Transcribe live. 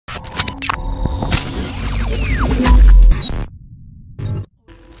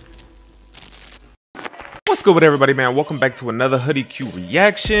What's good with everybody, man? Welcome back to another HoodieQ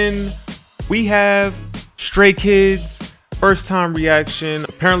reaction. We have Stray Kids, first time reaction.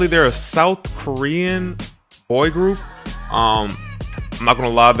 Apparently they're a South Korean boy group. I'm not gonna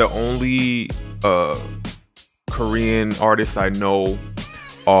lie, the only Korean artists I know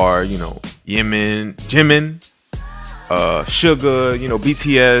are, you know, Jimin, Suga, you know,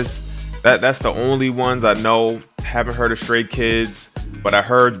 BTS. That's the only ones I know. Haven't heard of Stray Kids, but I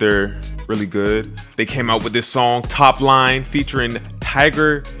heard they're really good. They came out with this song Topline featuring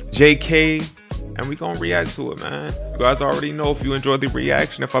Tiger JK, and we gonna react to it, man. You guys already know, if you enjoy the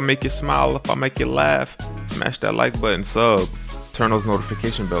reaction, if I make you smile, if I make you laugh, smash that like button, sub, turn those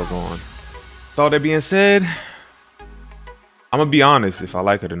notification bells on. With all that being said, I'm gonna be honest if I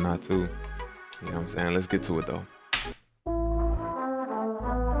like it or not too. You know what I'm saying? Let's get to it though.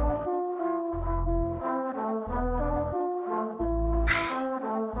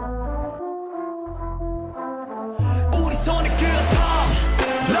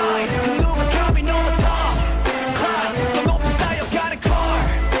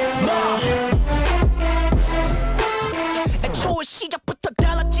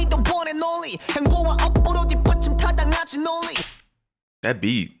 That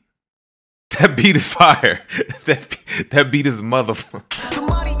beat is fire. that beat is motherfucker.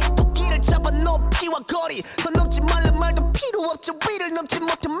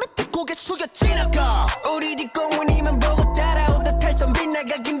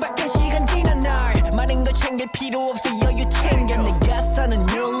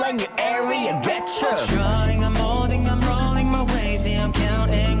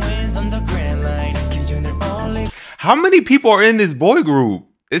 How many people are in this boy group?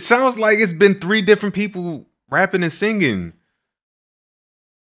 It sounds like it's been 3 different people rapping and singing.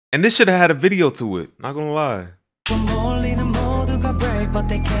 And this should have had a video to it, not gonna lie.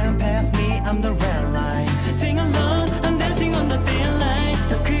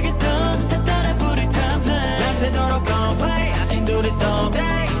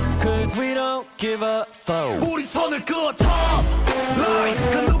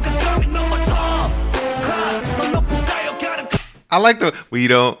 I like the we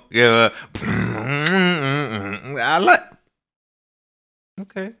don't give a. I like.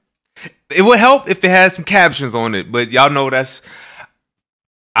 Okay, it would help if it had some captions on it, but y'all know that's.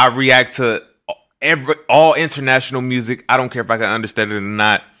 I react to all international music. I don't care if I can understand it or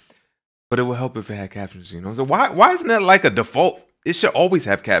not, but it would help if it had captions. You know, so why isn't that like a default? It should always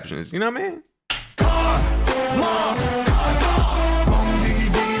have captions. You know what I mean?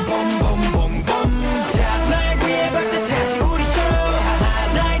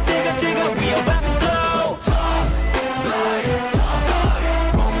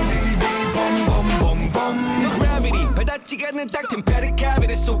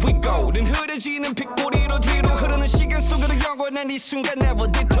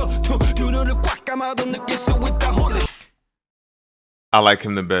 I like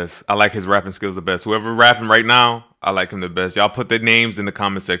him the best. I like his rapping skills the best. Whoever rapping right now, I like him the best. Y'all put their names in the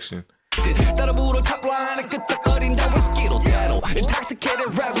comment section.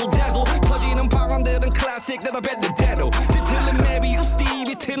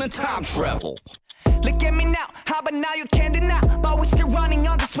 Look at me now, how about now you can't deny, but we're still running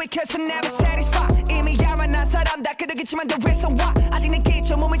on this way cause we're never satisfied. 이미 야만한 사람 다 그득이지만 the reason why 아직 내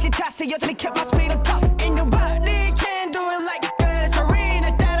기초 몸을 지tas해 여전히 kept my speed on top. Ain't nobody can do it like this.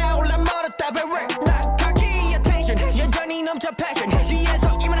 어린을 따라올라 멀었다 but we're not cocky attention. 여전히 넘쳐 passion.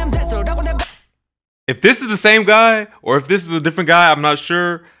 뒤에서 이만하면 됐어라고 내. If this is the same guy or if this is a different guy, I'm not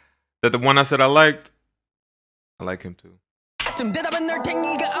sure. That the one I said I like him too. 좀 대답은 널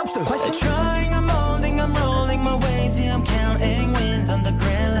탱이가 없어. I'm rolling my waves, yeah, I'm counting wins on the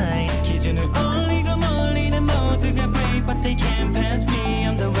grand line. 기준을 올리고 몰리는 모두가 break, but they can't pass me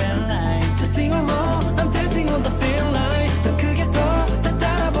on the red line. Just sing along, I'm dancing on the thin line. 더 크게 더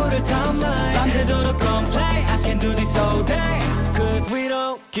따라 부를 top line. 밤새도록 complain, I can do this all day. Cause we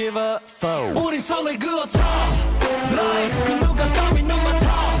don't give a fuck. 우린 손을 그어 top line. 그 누가 감히 눈만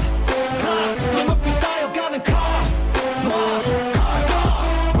top class. 더 높이 쌓여가는 car.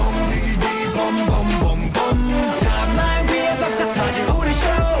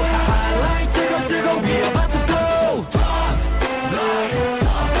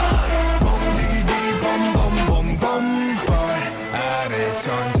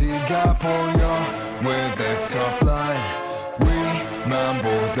 With the top line,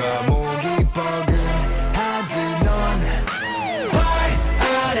 위만보다 목이 뻐근하지 넌. 발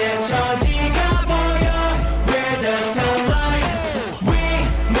아래 천지가 보여. With the top line,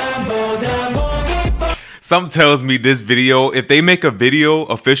 위만보다 목이 something tells me this video, if they make a video,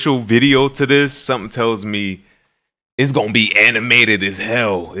 official video to this, something tells me it's gonna be animated as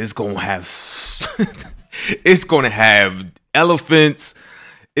hell. It's gonna have it's gonna have elephants,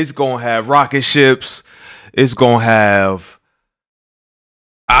 it's gonna have rocket ships, it's gonna have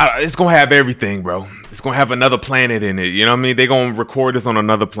everything, bro. It's gonna have another planet in it. You know what I mean? They gonna record this on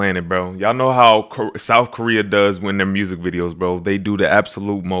another planet, bro. Y'all know how South Korea does when their music videos, bro. They do the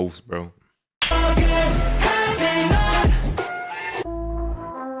absolute most, bro.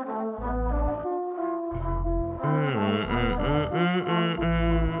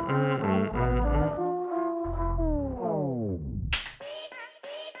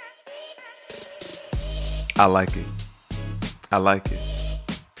 I like it. I like it.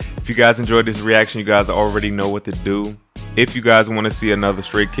 If you guys enjoyed this reaction, you guys already know what to do. If you guys want to see another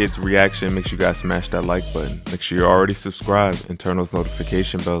Stray Kids reaction, make sure you guys smash that like button. Make sure you're already subscribed and turn those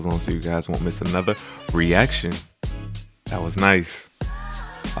notification bells on so you guys won't miss another reaction. That was nice.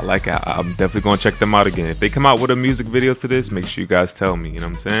 I like it. I'm definitely going to check them out again. If they come out with a music video to this, make sure you guys tell me. You know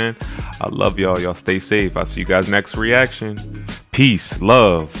what I'm saying? I love y'all. Y'all stay safe. I'll see you guys next reaction. Peace,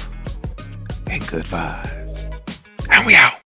 love, and good vibes. And we out.